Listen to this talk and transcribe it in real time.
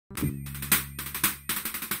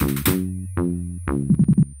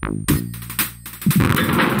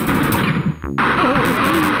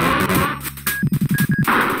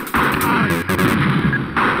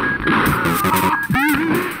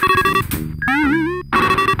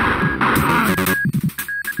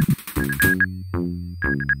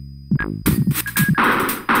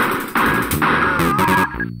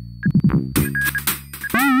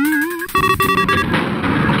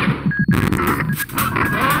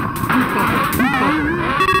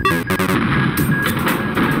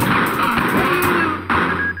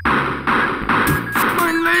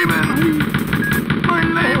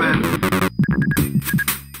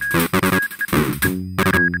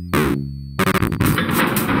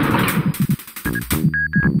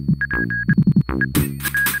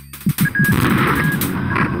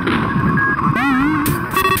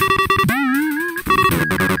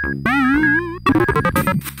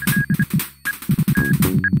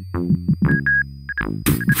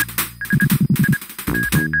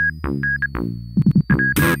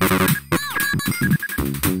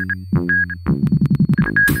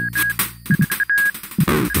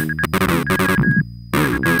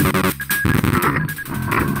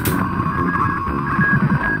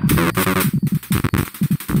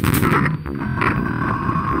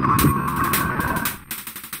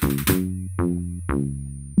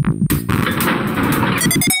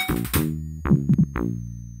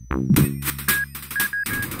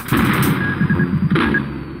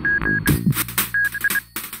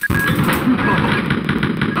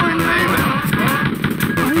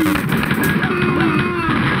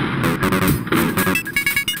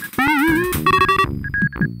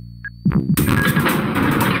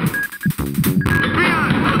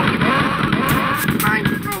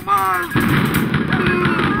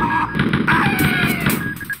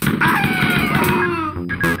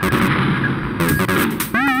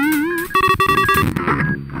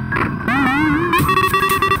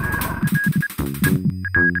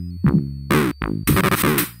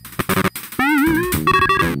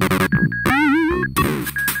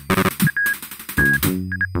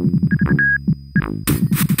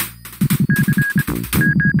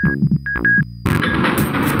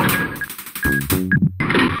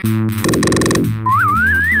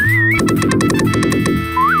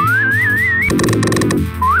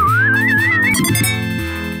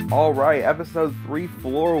Alright, episode 3,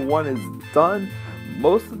 floor 1 is done.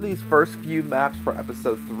 Most of these first few maps for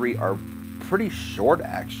episode 3 are pretty short,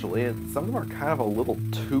 actually, and some of them are kind of a little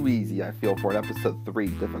too easy, I feel, for an episode 3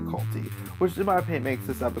 difficulty, which in my opinion makes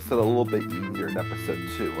this episode a little bit easier than episode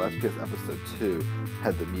 2. Well, that's because episode 2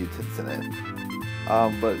 had the mutants in it.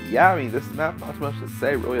 But yeah, I mean, this map, not much to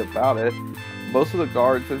say really about it. Most of the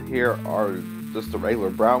guards in here are just the regular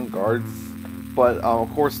brown guards, but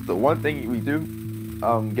of course, the one thing we do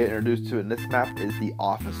get introduced to in this map is the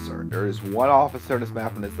officer. There is one officer in this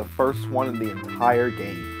map, and it's the first one in the entire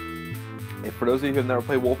game. And for those of you who have never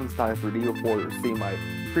played Wolfenstein 3D before or seen my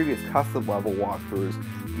previous custom level walkthroughs,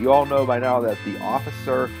 you all know by now that the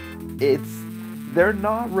officer, they're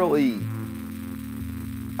not really,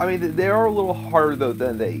 I mean, they are a little harder though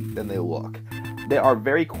than they look. They are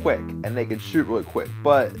very quick, and they can shoot really quick,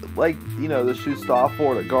 but, like, you know, the shoot stop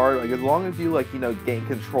or the guard, like, as long as you, like, you know, gain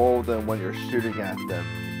control of them when you're shooting at them,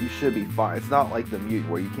 you should be fine. It's not like the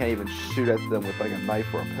mutant, where you can't even shoot at them with, like, a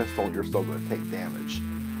knife or a pistol, and you're still going to take damage.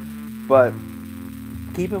 But,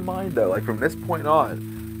 keep in mind, though, like, from this point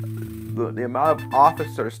on, the amount of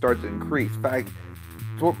officers start to increase. In fact,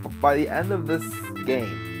 by the end of this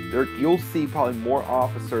game, you'll see probably more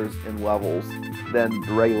officers in levels than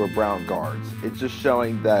the regular brown guards. It's just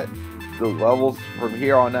showing that the levels from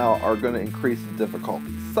here on out are going to increase in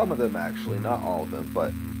difficulty. Some of them actually, not all of them,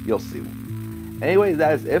 but you'll see. Anyway,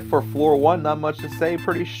 that is it for floor 1. Not much to say,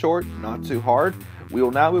 pretty short, not too hard. We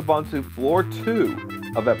will now move on to floor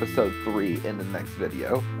 2 of episode 3 in the next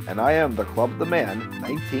video. And I am the Club of the Man,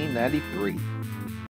 1993.